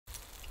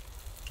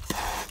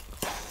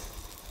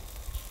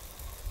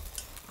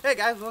Hey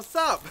guys, what's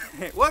up?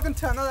 Welcome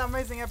to another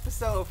amazing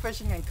episode of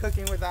Fishing and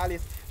Cooking with Aliex.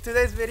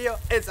 Today's video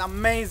is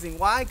amazing.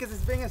 Why? Because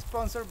it's being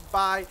sponsored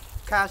by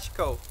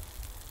Cashco.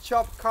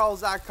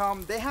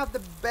 ShopCarls.com. They have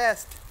the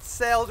best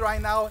sales right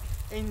now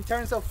in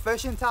terms of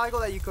fishing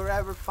tackle that you could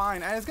ever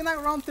find, and it's gonna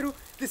run through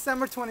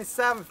December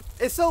 27th.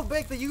 It's so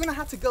big that you're gonna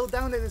have to go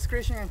down the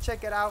description and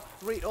check it out,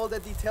 read all the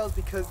details,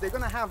 because they're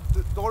gonna have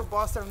the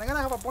doorbuster and they're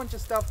gonna have a bunch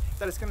of stuff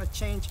that is gonna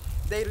change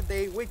day to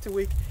day, week to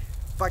week.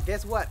 But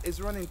guess what? It's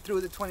running through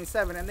the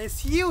 27th and it's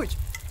huge.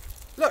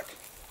 Look,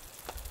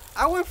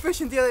 I went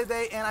fishing the other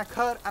day and I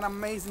caught an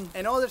amazing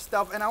and other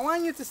stuff, and I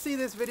want you to see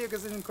this video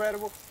because it's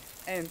incredible.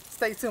 And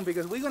stay tuned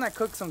because we're gonna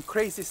cook some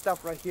crazy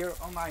stuff right here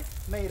on my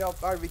made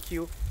up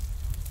barbecue,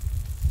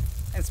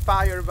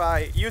 inspired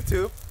by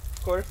YouTube,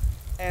 of course.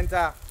 And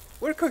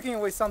we're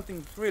cooking with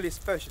something really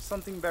special,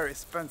 something very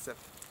expensive.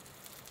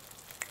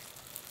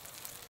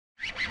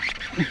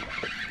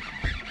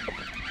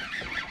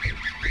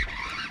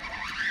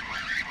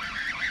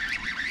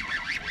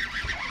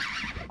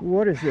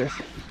 What is this?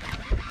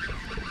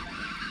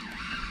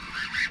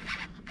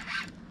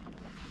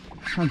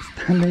 I'm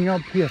standing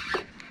up here.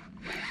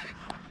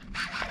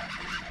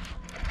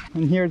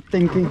 I'm here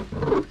thinking,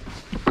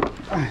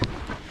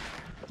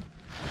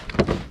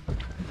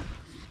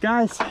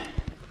 guys,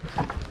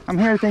 I'm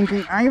here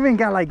thinking, I even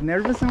got like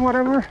nervous and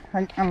whatever.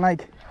 I'm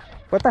like,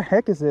 what the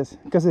heck is this?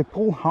 Because it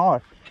pulled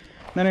hard.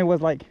 Then it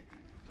was like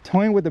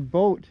toying with the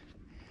boat.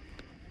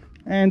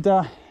 And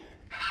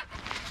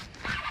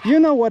you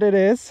know what it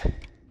is?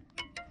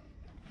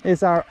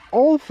 It's our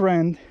old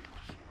friend.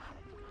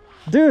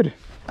 Dude,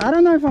 I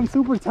don't know if I'm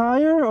super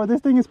tired or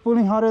this thing is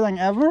pulling harder than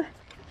ever.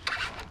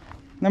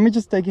 Let me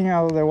just take it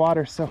out of the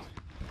water so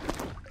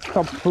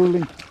stop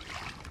pulling.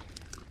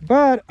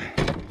 But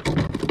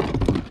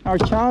our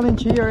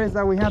challenge here is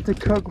that we have to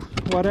cook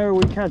whatever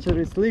we catch that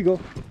is legal.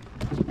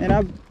 And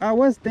I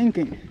was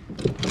thinking,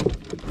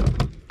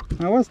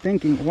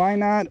 why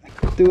not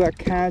do a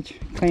catch,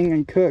 clean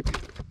and cook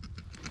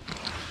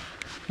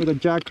with a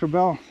Jack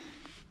Crabell?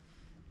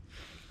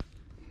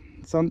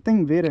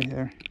 Something bit in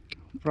here,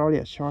 probably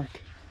a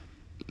shark.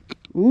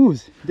 Ooh,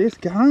 this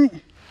guy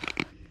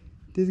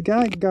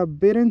got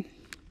bitten.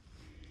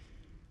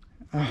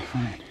 Oh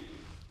man,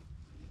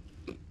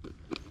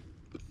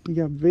 he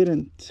got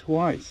bitten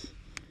twice.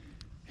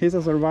 He's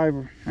a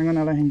survivor. I'm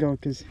gonna let him go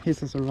because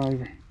he's a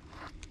survivor.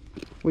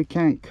 We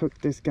can't cook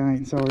this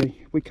guy,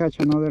 sorry. We catch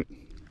another,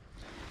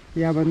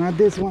 yeah, but not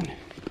this one,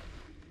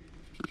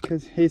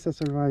 because he's a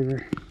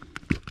survivor.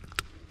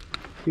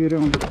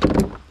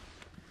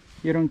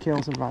 You don't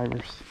kill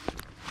survivors.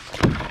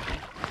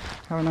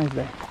 Have a nice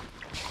day.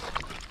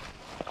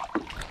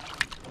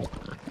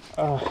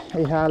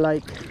 It had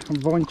like a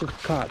bunch of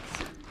cuts.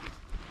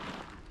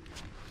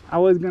 I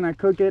was gonna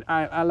cook it.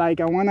 I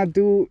wanna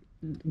do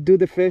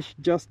the fish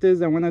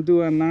justice. I wanna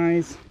do a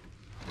nice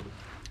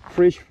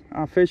fish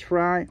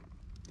fry,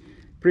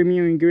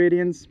 premium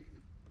ingredients,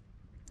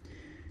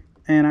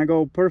 and I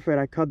go perfect.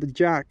 I cut the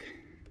jack.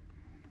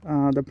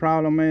 The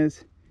problem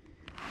is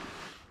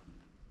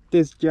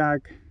this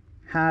jack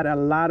had a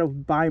lot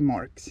of bite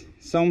marks,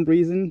 some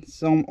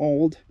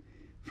old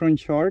from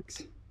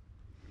sharks,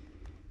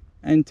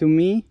 and to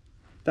me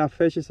that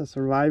fish is a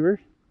survivor,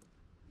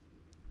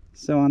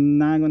 so I'm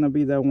not gonna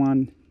be the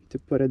one to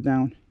put it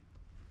down.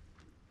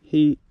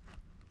 He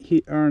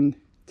earned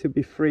to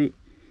be free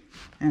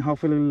and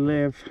hopefully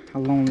live a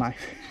long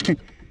life.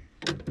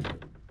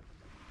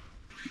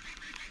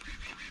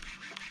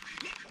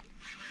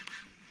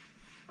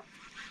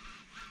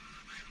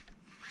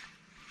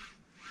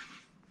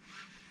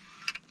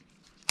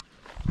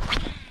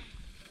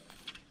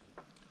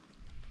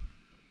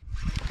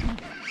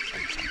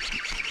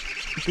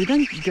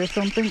 Didn't get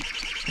something. It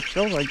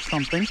felt like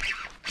something.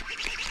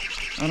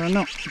 I don't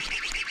know.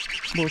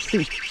 We'll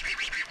see.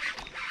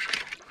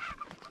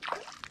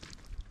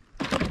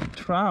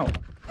 Trout.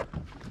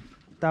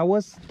 That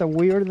was the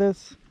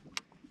weirdest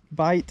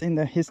bite in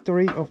the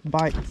history of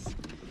bites.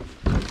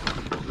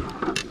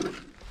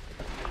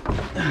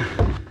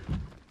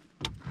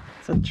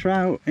 It's a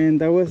trout, and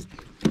that was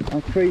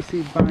a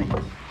crazy bite.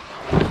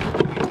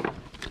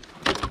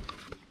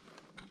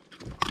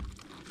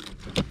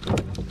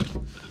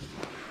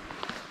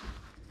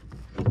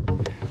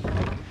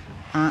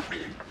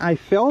 I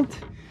felt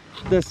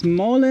the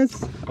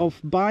smallest of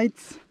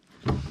bites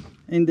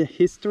in the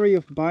history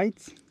of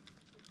bites.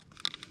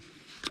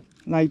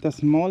 Like the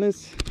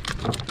smallest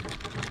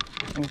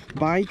of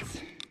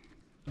bites.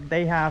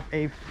 They have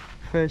a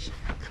fish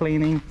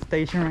cleaning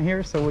station right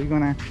here, so we're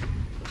gonna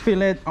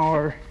fill it.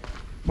 Or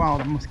wow,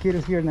 the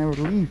mosquitoes here never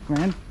leave,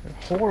 man. They're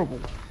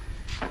horrible.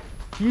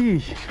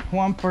 Yeesh,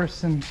 one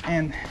person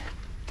and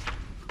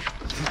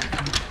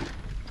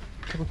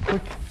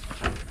quick.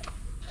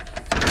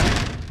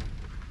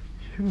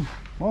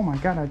 Oh my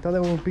god, I thought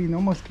there would be no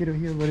mosquito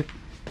here, but it's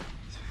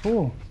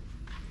full.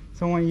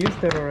 Someone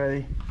used it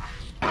already.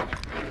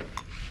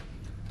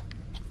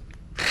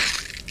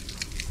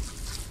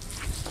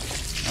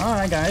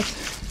 Alright guys,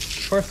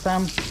 first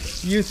time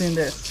using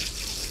this.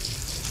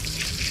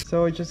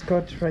 So it just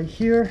got right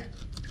here,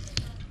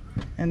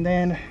 and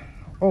then,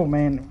 oh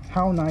man,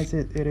 how nice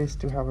it is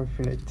to have a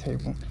fillet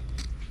table.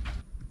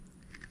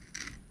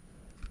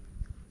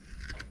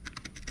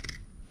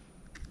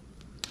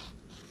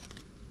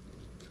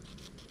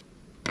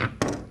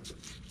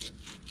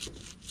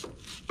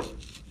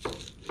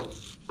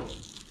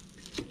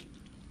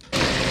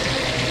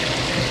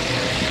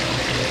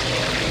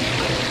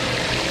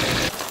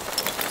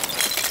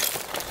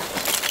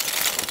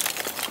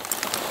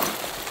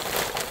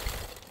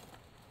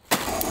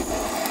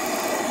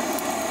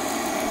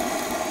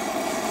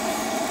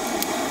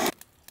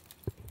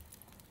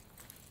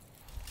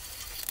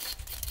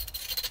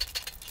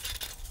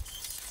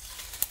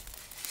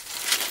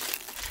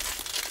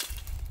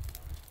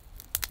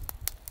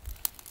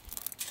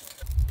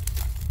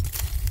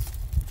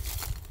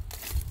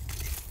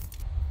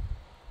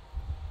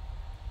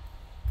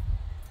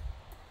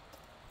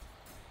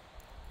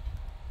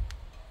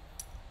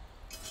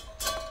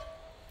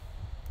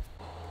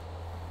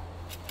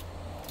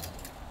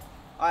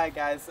 Alright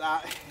guys,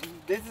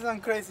 this is some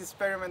crazy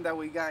experiment that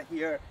we got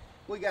here.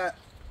 We got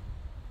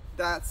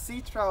that sea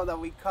trout that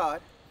we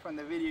caught from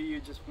the video you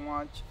just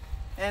watched,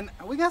 and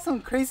we got some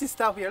crazy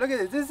stuff here. Look at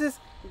this. This is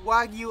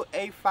Wagyu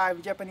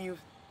A5, Japanese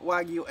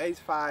Wagyu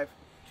A5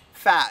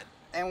 fat,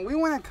 and we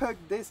want to cook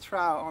this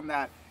trout on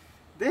that.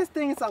 This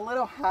thing is a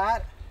little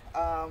hot.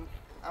 I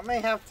may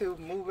have to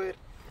move it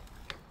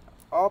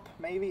up,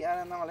 maybe, I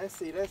don't know. Let's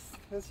see.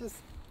 Let's just,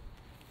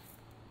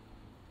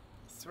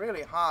 it's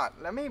really hot.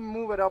 Let me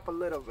move it up a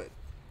little bit.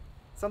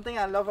 Something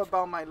I love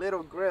about my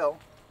little grill.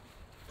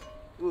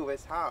 Ooh,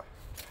 it's hot.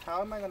 How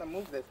am I gonna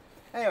move this?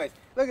 Anyways,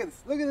 look at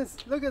this, look at this,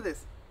 look at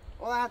this.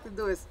 All I have to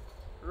do is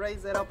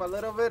raise it up a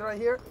little bit right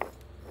here.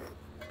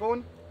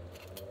 Boom.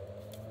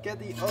 Get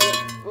the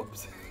other,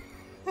 oops.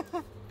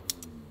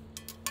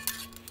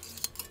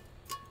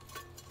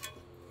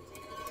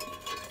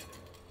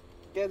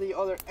 Get the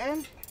other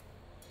end.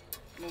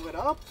 Move it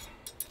up.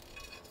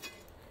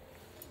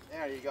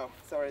 There you go,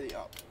 it's already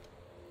up.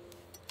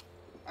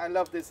 I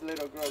love this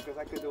little grill because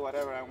I could do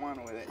whatever I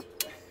want with it.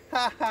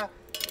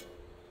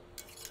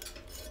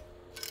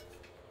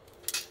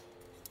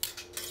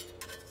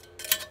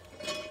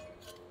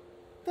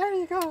 There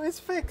you go, it's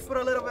fixed. Put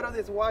a little bit of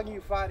this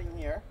Wagyu fat in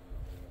here.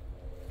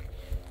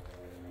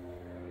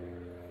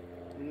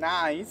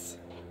 Nice.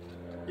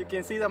 You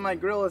can see that my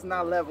grill is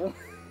not level.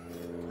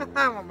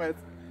 I'm a mess.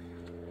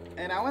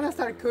 And I want to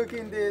start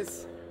cooking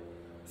this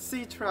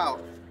sea trout.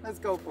 Let's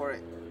go for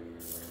it.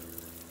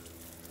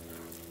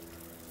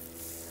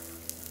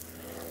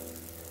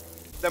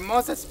 The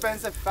most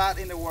expensive fat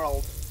in the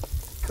world.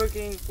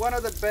 Cooking one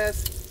of the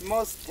best,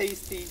 most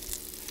tasty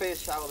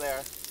fish out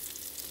there.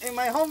 In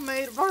my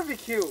homemade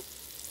barbecue,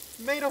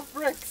 made of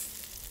bricks.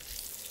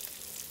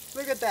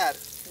 Look at that.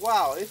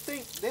 Wow, this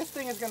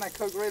thing is gonna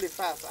cook really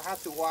fast. I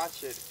have to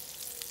watch it.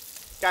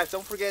 Guys,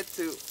 don't forget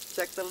to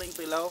check the link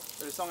below.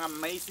 There's some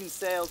amazing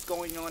sales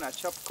going on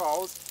at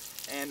Karl's,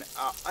 and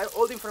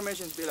all the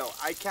information is below.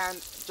 I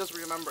can't just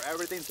remember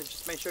everything, so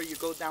just make sure you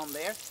go down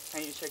there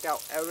and you check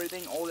out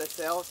everything, all the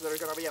sales. There are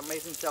gonna be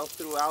amazing sales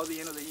throughout the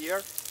end of the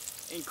year.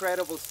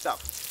 Incredible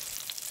stuff.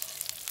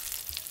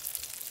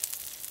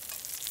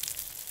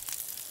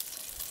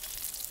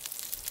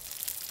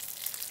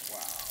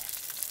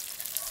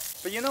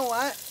 But you know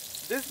what?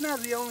 This is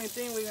not the only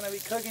thing we're gonna be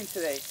cooking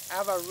today. I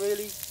have a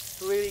really,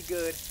 really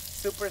good,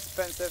 super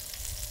expensive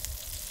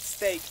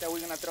steak that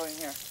we're gonna throw in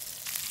here.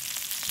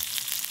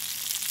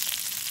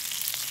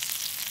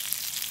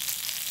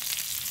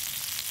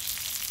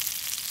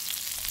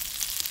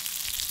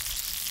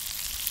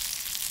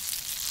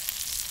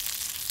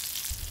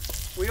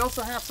 We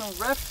also have some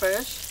red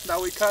fish that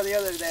we caught the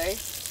other day,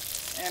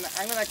 and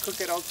I'm gonna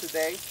cook it all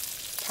today.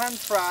 Pan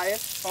fry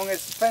it on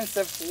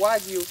expensive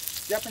Wagyu,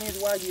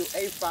 Japanese Wagyu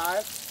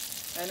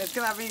A5, and it's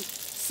gonna be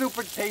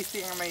super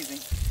tasty and amazing.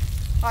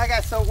 Alright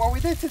guys, so what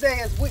we did today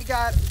is we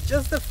got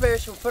just the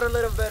fish. We put a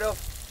little bit of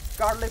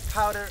garlic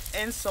powder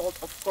and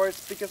salt, of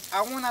course, because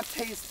I wanna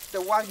taste the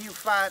Wagyu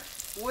fat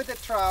with the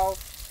trout,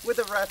 with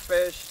the red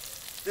fish.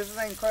 This is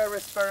an incredible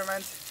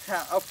experiment.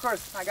 Of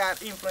course, I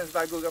got influenced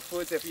by Guga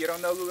FOODS. If you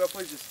don't know Guga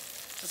FOODS,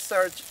 just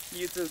search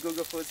YouTube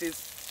Guga FOODS.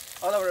 He's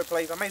all over the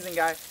place, amazing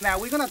guy. Now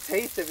we're gonna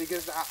taste it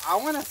because I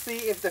wanna see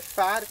if the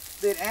fat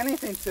did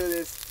anything to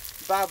this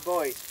bad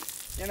boy.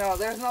 You know,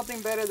 there's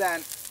nothing better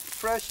than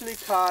freshly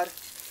caught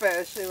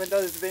fish, even though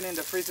it's been in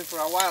the freezer for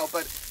a while.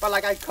 But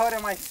like, I caught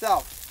it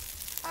myself.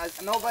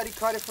 Nobody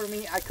caught it for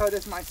me. I caught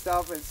this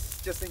myself.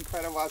 It's just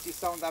incredible, as you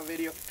saw in that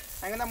video.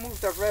 I'm gonna move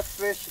the red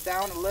fish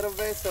down a little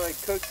bit so it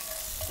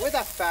cooks with the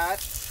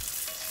fat.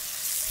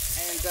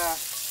 And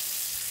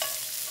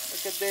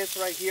look at this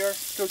right here.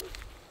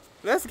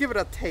 Let's give it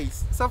a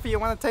taste. Sophie, you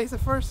want to taste it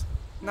first?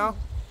 No?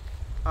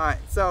 Alright,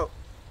 so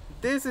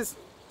this is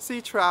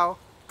sea trout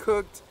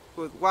cooked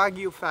with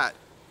Wagyu fat.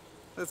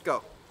 Let's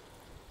go.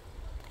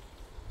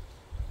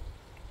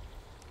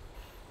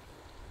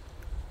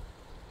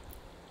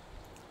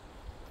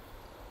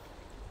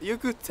 You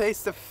could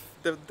taste the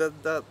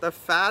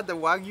fat, the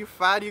Wagyu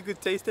fat. You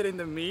could taste it in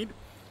the meat.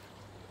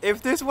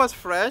 If this was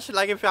fresh,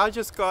 like if I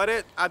just got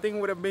it, I think it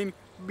would have been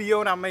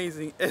beyond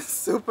amazing. It's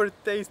super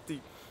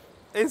tasty.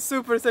 It's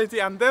super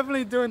tasty. I'm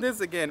definitely doing this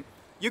again.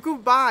 You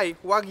could buy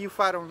Wagyu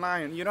fat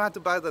online. You don't have to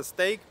buy the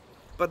steak,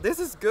 but this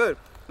is good.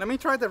 Let me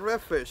try the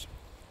red fish.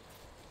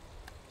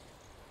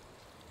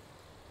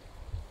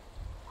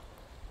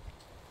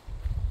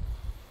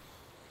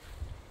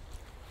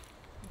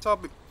 So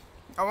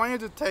I want you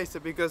to taste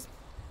it because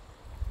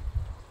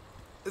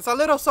it's a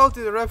little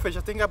salty, the red fish. I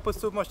think I put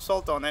too much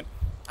salt on it.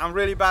 I'm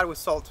really bad with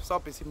salt.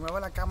 Sopi, si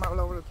mueve la cámara all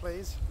over the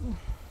place.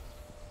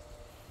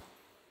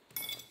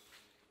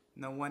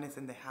 No one is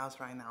in the house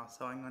right now,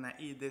 so I'm gonna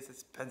eat this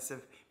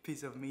expensive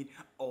piece of meat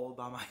all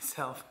by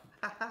myself.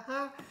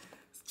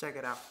 Let's check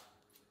it out.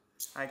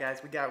 Alright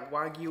guys, we got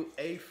Wagyu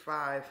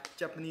A5,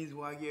 Japanese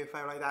Wagyu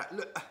A5 like that.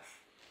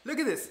 Look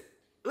at this.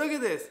 Look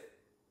at this.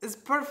 It's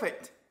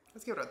perfect.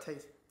 Let's give it a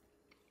taste.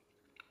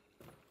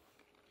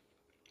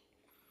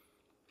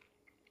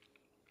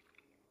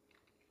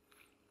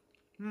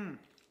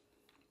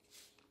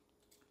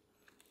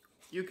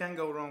 You can't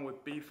go wrong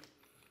with beef.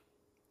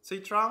 See,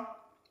 trout?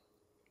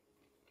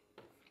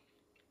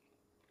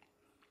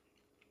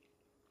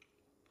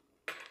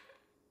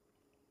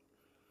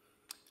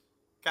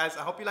 Guys,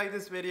 I hope you like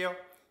this video.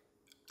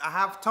 I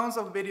have tons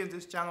of videos on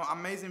this channel,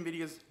 amazing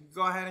videos.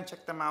 Go ahead and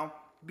check them out.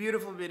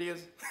 Beautiful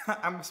videos.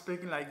 I'm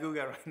speaking like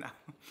Guga right now.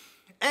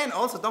 And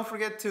also, don't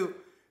forget to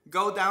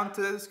go down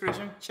to the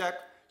description, check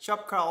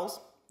Shop Karl's.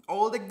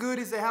 All the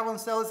goodies they have on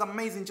sale is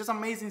amazing, just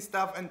amazing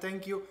stuff. And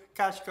thank you,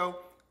 Cashco,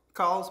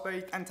 Karl's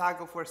Bait, and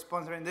Taco for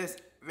sponsoring this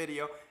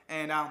video.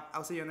 And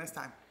I'll see you next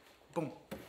time. Boom.